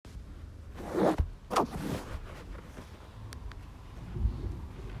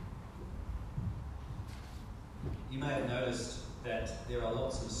that there are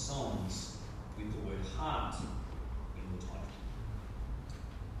lots of songs with the word heart in the title.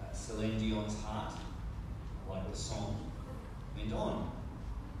 Celine Dion's Heart, like the song, went on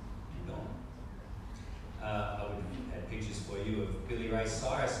and on. I would have had pictures for you of Billy Ray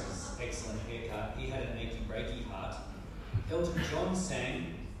Cyrus's excellent haircut. He had an achy breaky heart. Elton John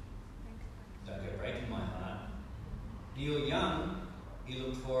sang Don't Go Breaking My Heart. Neil Young, he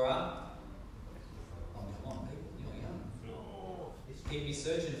looked for a... Oh, come on, people, Neil Young. Keep me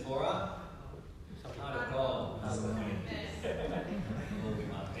searching for a heart of gold.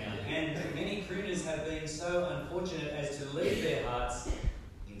 And many crooners have been so unfortunate as to leave their hearts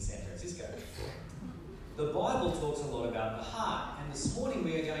in San Francisco. The Bible talks a lot about the heart, and this morning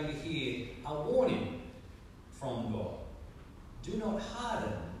we are going to hear a warning from God. Do not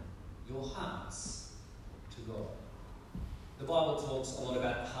harden your hearts to God. The Bible talks a lot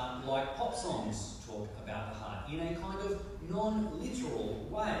about the heart like pop songs talk about the heart in a kind of non-literal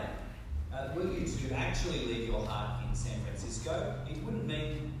way. Were you to actually leave your heart in San Francisco, it wouldn't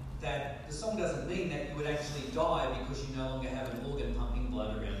mean that, the song doesn't mean that you would actually die because you no longer have an organ pumping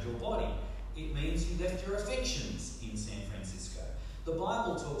blood around your body. It means you left your affections in San Francisco. The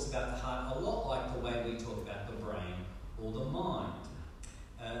Bible talks about the heart a lot like the way we talk about the brain or the mind.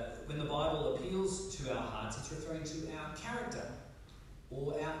 When the Bible appeals to our hearts, it's referring to our character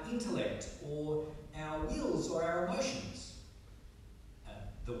or our intellect or our wills or our emotions.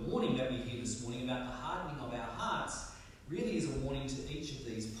 The warning that we hear this morning about the hardening of our hearts really is a warning to each of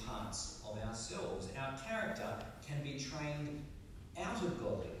these parts of ourselves. Our character can be trained out of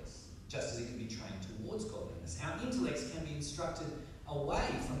godliness, just as it can be trained towards godliness. Our intellects can be instructed away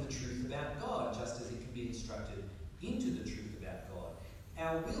from the truth about God, just as it can be instructed into the truth about God.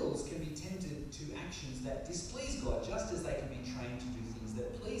 Our wills can be tempted to actions that displease God, just as they can be trained to do things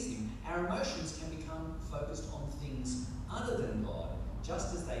that please Him. Our emotions can become focused on things other than God,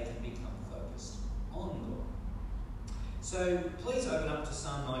 just as they can become focused on God. So please open up to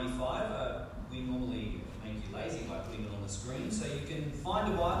Psalm 95. We normally make you lazy by putting it on the screen, so you can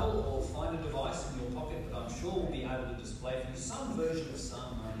find a Bible or find a device in your pocket, but I'm sure we'll be able to display for you some version of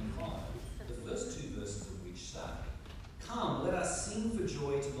Psalm 95, the first two verses of which say, Come, let us sing for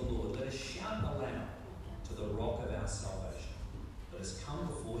joy to the Lord. Let us shout aloud to the rock of our salvation. Let us come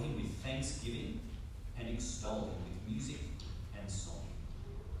before Him with thanksgiving and extol Him with music and song.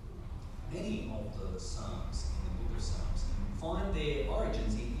 Many of the Psalms in the book of Psalms find their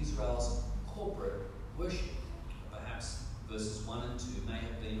origins in Israel's corporate worship. Perhaps verses 1 and 2 may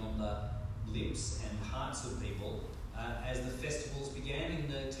have been on the lips and hearts of people as the festivals began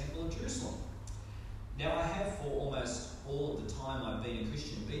in the Temple of Jerusalem. Now, I have for almost all of the time I've been a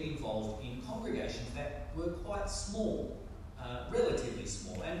Christian been involved in congregations that were quite small, relatively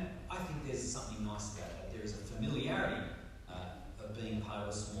small, and I think there's something nice about that. There is a familiarity of being part of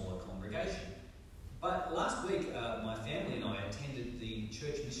a smaller congregation. But last week, my family and I attended the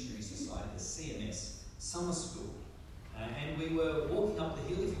Church Missionary Society, the CMS, summer school. And we were walking up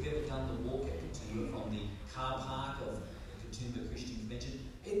the hill. If you've ever done the walk at Katoomba from the car park of the Katoomba Christian Convention,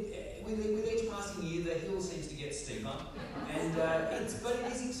 with each passing year, the hill seems to get steeper. And but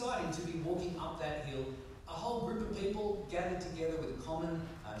it is exciting to be walking up that hill. A whole group of people gathered together with a common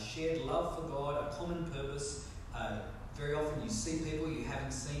shared love for God, a common purpose. Very often you see people you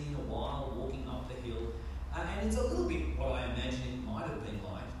haven't seen in a while walking up the hill. And it's a little bit what I imagine it might have been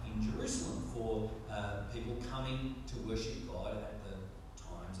like in Jerusalem for people coming to worship God at the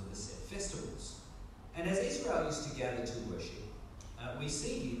times of the set festivals. And as Israel used to gather to worship, we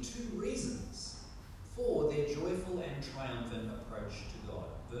see here two reasons for their joyful and triumphant approach to God.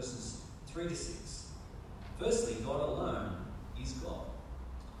 Verses 3 to 6. Firstly, God alone is God.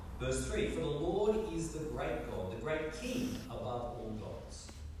 Verse 3, For the Lord is the great God, the great King above all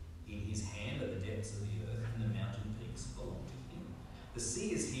gods. In His hand are the depths of the earth, and the mountain peaks belong to Him. The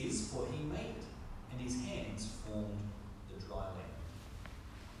sea is His, for He made it, and His hands formed the dry land.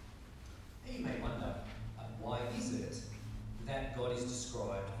 Now you may wonder, why is it that God is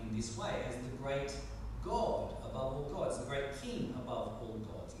described in this way as the great God above all gods, the great King above all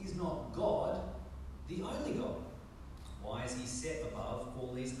gods? Is not God the only God? Why is He set above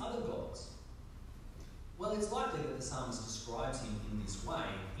all these other gods? Well, it's likely that the psalmist describes Him in this way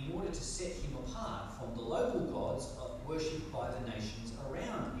in order to set Him apart from the local gods worshipped by the nations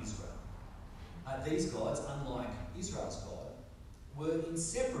around Israel. These gods, unlike Israel's God, were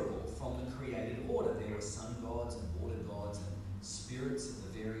inseparable from the created order. There were sun gods and water gods and spirits of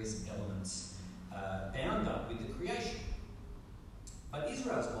the various elements bound up with the creation. But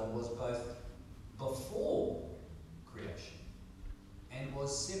Israel's God was both before creation and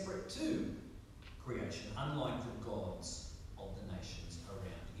was separate to creation, unlike the gods of the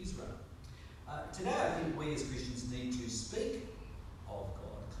Israel. Today, I think we as Christians need to speak of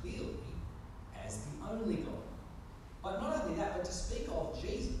God clearly as the only God. But not only that, but to speak of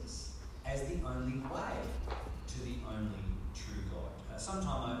Jesus as the only way to the only true God. Some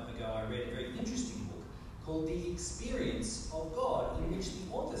time ago, I read a very interesting book called The Experience of God, in which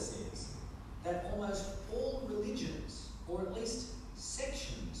the author says that almost all religions, or at least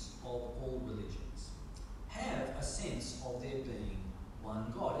sections of all religions, have a sense of there being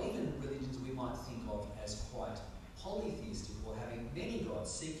one God. Even religions we might think of as quite polytheistic or having many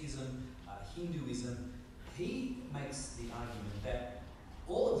gods, Sikhism, Hinduism. He makes the argument that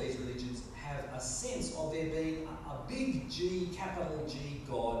all of these religions have a sense of there being a big G, capital G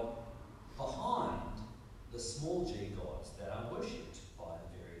God behind the small g gods that are worshipped by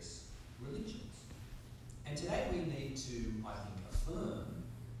the various religions. And today we need to, I think, affirm,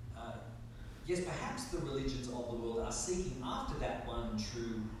 yes, perhaps the religions of the world are seeking after that one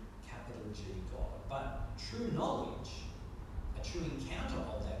true capital G God, but true knowledge, a true encounter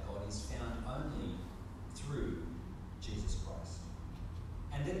of that God is found only through Jesus Christ.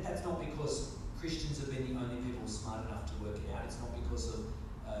 And that's not because Christians have been the only people smart enough to work it out. It's not because of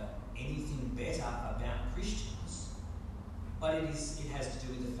anything better about Christians, but it has to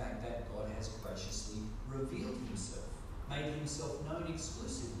do with the fact that God has graciously revealed himself, made himself known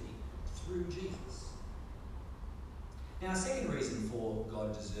exclusively through Jesus. Now, a second reason for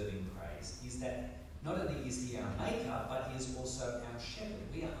God deserving praise is that not only is he our maker, but he is also our shepherd.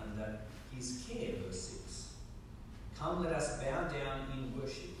 We are under his care, verse 6. Come, let us bow down in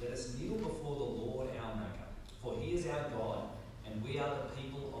worship. Let us kneel before the Lord our maker. For he is our God, and we are the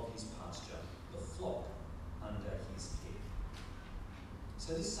people of his pasture, the flock under his care.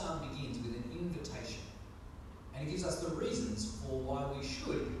 So this psalm begins with an invitation, and it gives us the reasons for why we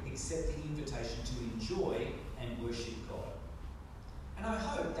should accept the invitation to enjoy and worship God. And I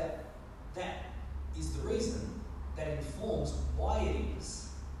hope that that is the reason that informs why it is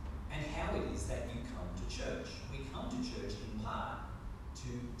and how it is that you come to church. We come to church in part to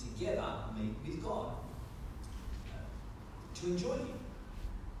together meet with God, to enjoy him.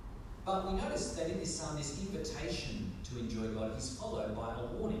 But we notice that in this psalm, this invitation to enjoy God is followed by a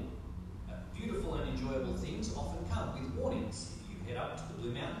warning. Beautiful and enjoyable things often come with warnings. If you head up to the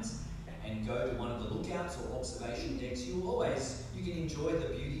Blue Mountains and go to one of the lookouts or observation decks, you can enjoy the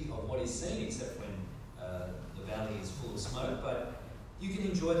beauty of what is seen, except when the valley is full of smoke, but you can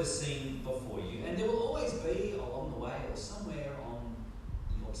enjoy the scene before you. And there will always be, along the way or somewhere on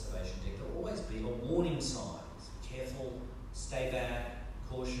the observation deck, there will always be a warning sign. Careful, stay back,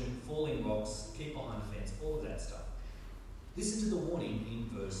 caution, falling rocks, keep behind a fence, all of that stuff. Listen to the warning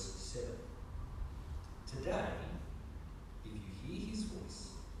in verse 7. Today, if you hear his voice,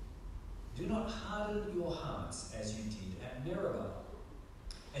 do not harden your hearts as you did at Meribah,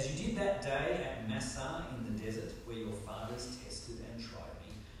 as you did that day at Massah in the desert, where your fathers tested and tried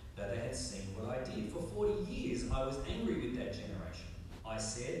me, though they had seen what I did. For 40 years I was angry with that generation. I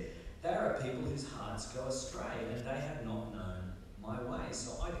said, they are a people whose hearts go astray, and they have not known my ways.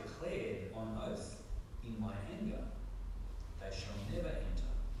 So I declared on oath in my anger, they shall never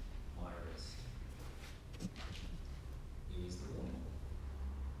enter my rest. Here is the warning.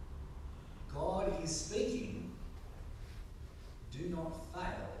 God is speaking. Do not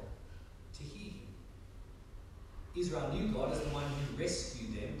fail to hear him. Israel knew God as the one who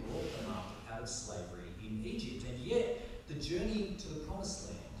rescued them, brought them up out of slavery in Egypt, and yet the journey to the promised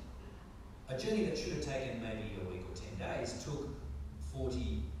land, a journey that should have taken maybe a week or 10 days, took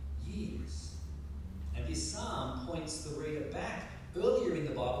 40 years. And this psalm points the reader back earlier in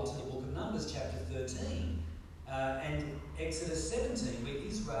the Bible to the book of Numbers, chapter 13, and Exodus 17, where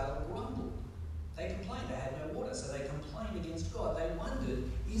Israel grumbled. They complained. They had no water, so they complained against God. They wondered,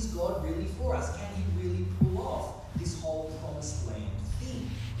 is God really for us? Can he really pull off this whole promised land thing?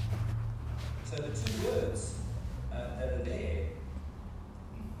 So the two words that are there,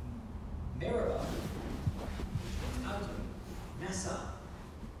 Meribah, arguing, Massah,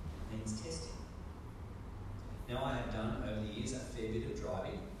 means testing. Now, I have done over the years a fair bit of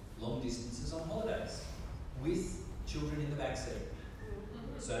driving, long distances on holidays, with children in the backseat.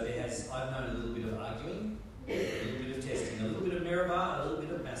 So I've known a little bit of arguing, a little bit of testing, a little bit of Meribah, a little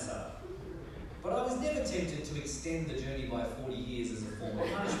bit of Massah. But I was never tempted to extend the journey by 40 years as a form of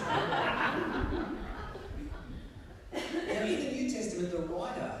punishment. Now, in the New Testament, the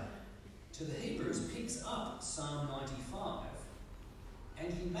writer to the Hebrews picks up Psalm 95,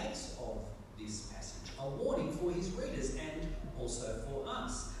 and he makes of this passage a warning for his readers and also for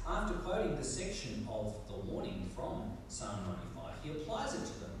us. After quoting the section of the warning from Psalm 95, he applies it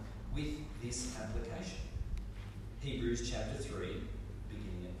to them with this application. Hebrews chapter 3,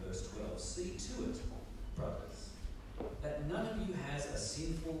 beginning at verse 12. See to it, brothers, that none of you has a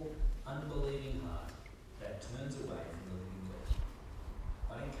sinful, unbelieving heart that turns away from the living God.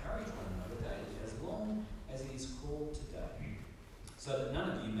 But encourage one another daily, as long as it is called today, so that none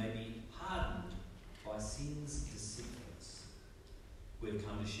of you may be hardened by sin's deceitfulness. We've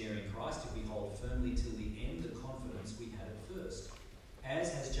come to share in Christ if we hold firmly till the end the confidence we had at first.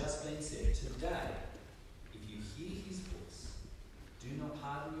 As has just been said, today, if you hear his voice, do not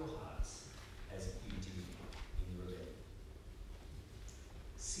harden your hearts as you did in the rebellion.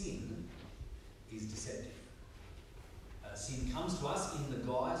 Sin is deceptive. Sin comes to us in the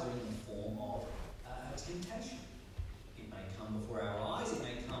guise or in the form of a temptation. It may come before our eyes, it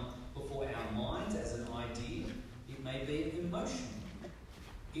may come before our minds as an idea, it may be an emotion,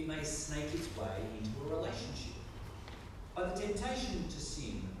 it may snake its way into a relationship. But the temptation to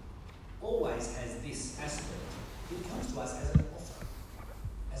sin always has this aspect. It comes to us as an offer,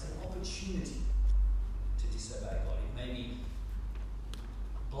 as an opportunity to disobey God. It may be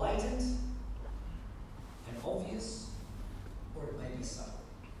blatant and obvious, or it may be subtle.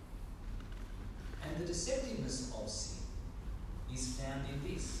 And the deceptiveness of sin is found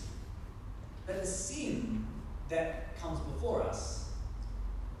in this, that the sin that comes before us,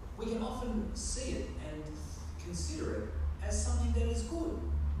 we can often see it and consider it as something that is good,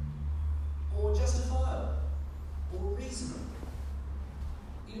 or justifiable, or reasonable.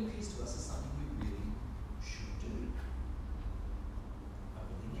 It appears to us as something we really should do. I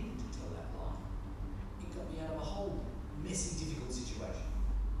really needed to tell that lie. It got me out of a whole messy, difficult situation.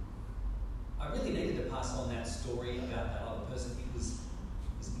 I really needed to pass on that story about that other person. It was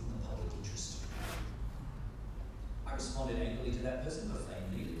in the public interest. I responded angrily to that person because they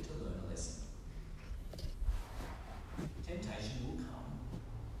needed to learn a lesson. Temptation will come,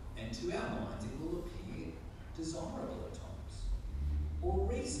 and to our minds it will appear desirable at times, or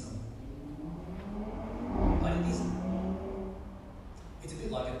reasonable. But it isn't. It's a bit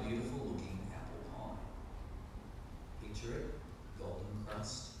like a beautiful looking apple pie. Picture it, golden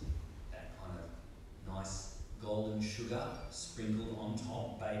crust, that kind of nice golden sugar sprinkled on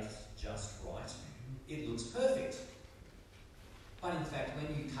top, baked just right. It looks perfect. But in fact,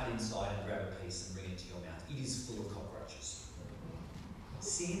 when you cut inside and grab a piece and bring it to your mouth, it is full of cockroaches.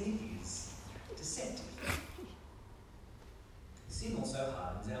 Sin is deceptive. Sin also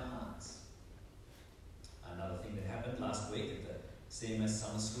hardens our hearts. Another thing that happened last week at the CMS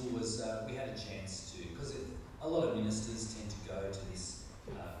Summer School was we had a chance to, because a lot of ministers tend to go to this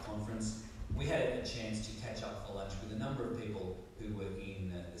conference, we had a chance to catch up for lunch with a number of people who were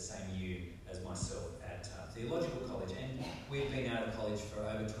in the same year as myself at Theological College. And we've been out of college for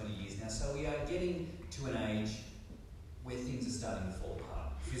over 20 years now, so we are getting to an age where things are starting to fall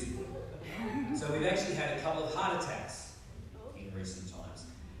apart physically. So we've actually had a couple of heart attacks in recent times.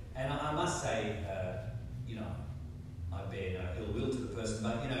 And I must say, I bear no ill will to the person,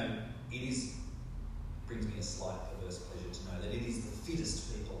 but brings me a slight perverse pleasure to know that it is the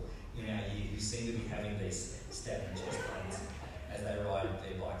fittest people in our year who seem to be having these stabbing chest pains as they ride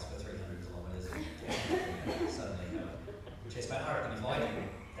their bikes for 300 kilometres and suddenly have a chest pain. I reckon if I do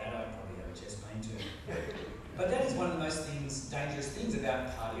that, I'd probably have a chest pain too. But that is one of the most dangerous things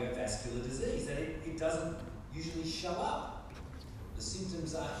about cardiovascular disease, that it doesn't usually show up. The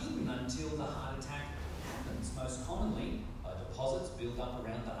symptoms are hidden until the heart attack happens. Most commonly, deposits build up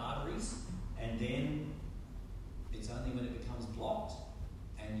around the arteries, and then it's only when it becomes blocked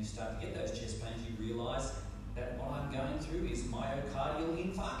and you start to get those chest pains you realise that what I'm going through is myocardial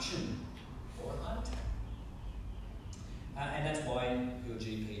infarction or a heart attack. And that's why your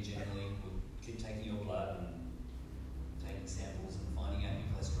GP generally will keep taking your blood and taking samples and finding out your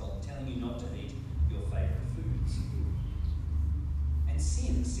cholesterol and telling you not to eat your favourite foods. And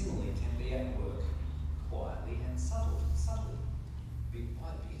sin, similarly, can be at work quietly and subtly, bit by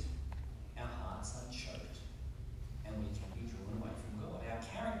bit. Our hearts are choked and we can be drawn away from God. Our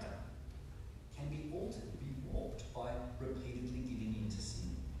character can be altered, be warped by repeatedly giving in to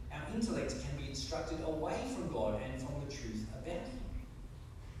sin. Our intellect can be instructed away from God and from the truth about Him.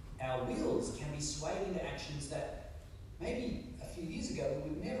 Our wills can be swayed into actions that maybe a few years ago we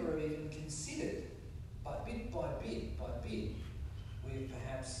would never have even considered. But bit by bit, we've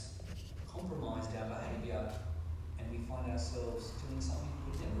perhaps compromised our behaviour and we find ourselves doing something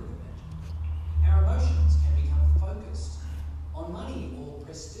we would never have imagined. Our emotions can become focused on money or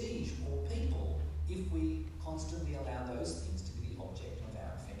prestige or people if we constantly allow those things to be the object of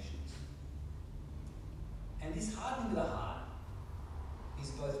our affections. And this hardening of the heart is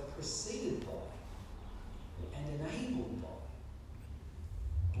both preceded by and enabled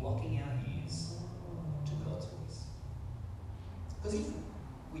by blocking our ears to God's voice. Because if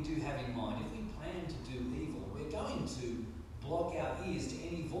we do have in mind, if we plan to do evil, we're going to block our ears to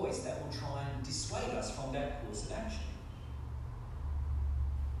any voice that will try and dissuade us from that course of action.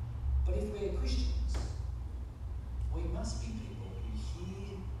 But if we're Christians, we must be people who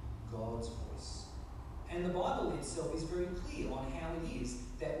hear God's voice. And the Bible itself is very clear on how it is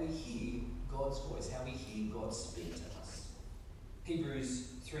that we hear God's voice, how we hear God speak to us. Hebrews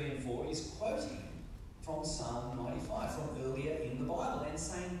 3 and 4 is quoting from Psalm 95, from earlier in the Bible, and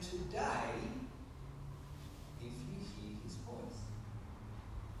saying, today, if you hear his voice.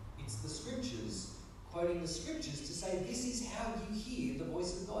 It's the scriptures, quoting the scriptures to say, this is how you hear the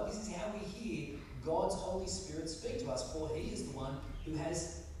voice of God. This is how we hear God's Holy Spirit speak to us, for he is the one who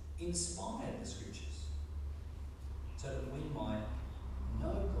has inspired the scriptures, so that we might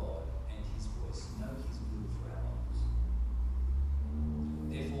know God and his voice, know his will for our lives.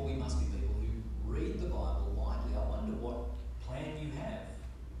 Therefore, we must be people who read the Bible widely. I wonder what plan you have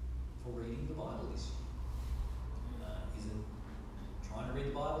for reading the Bible this year. Is it trying to read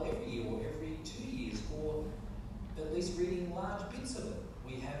the Bible every year or every 2 years, or at least reading large bits of it?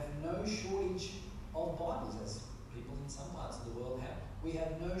 We have no shortage of Bibles, as people in some parts of the world have. We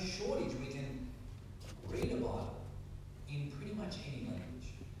have no shortage. We can read a Bible in pretty much any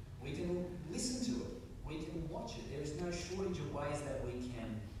language. We can listen to it. We can watch it. There is no shortage of ways that we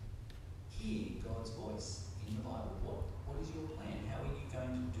can hear God's voice in the Bible. What is your plan? How are you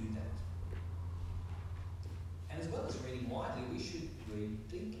going to do that? And as well as reading widely, we should read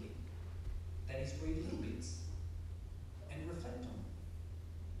deeply. That is, read little bits and reflect on them.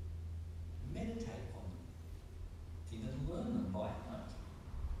 Meditate on them. Even learn them by heart.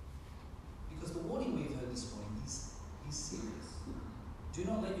 Because the warning we've heard this morning is serious. Do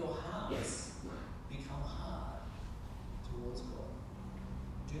not let your hearts become hard towards God.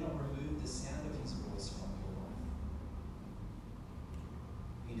 Do not remove the sound of his voice from your life.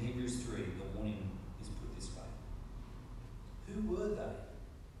 In Hebrews 3, the warning is put this way. Who were they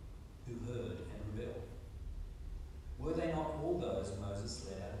who heard and rebelled? Were they not all those Moses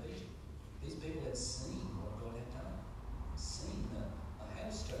led out of Egypt? These people had seen what God had done, seen the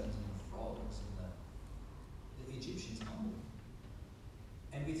hailstones and the frogs and the Egyptians humbled.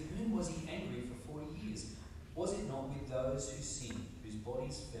 And with whom was he angry for 40 years? Was it not with those who sinned, whose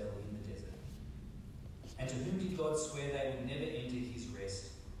bodies fell in the desert? And to whom did God swear they would never enter his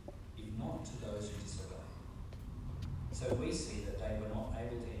rest, if not to those who disobey? So we see that they were not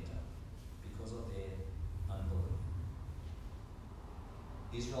able to enter because of their unbelief.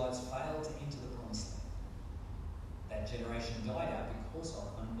 The Israelites failed to enter the promised land. That generation died out because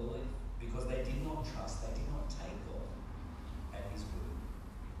of unbelief, because they did not trust, they did not take God at his word.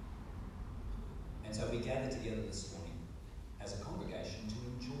 And so we gather together this morning as a congregation to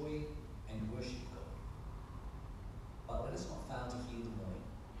enjoy and worship God. But let us not fail to hear the warning.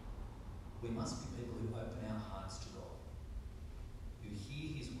 We must be people who open our hearts to God, who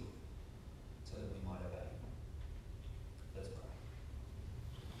hear his word,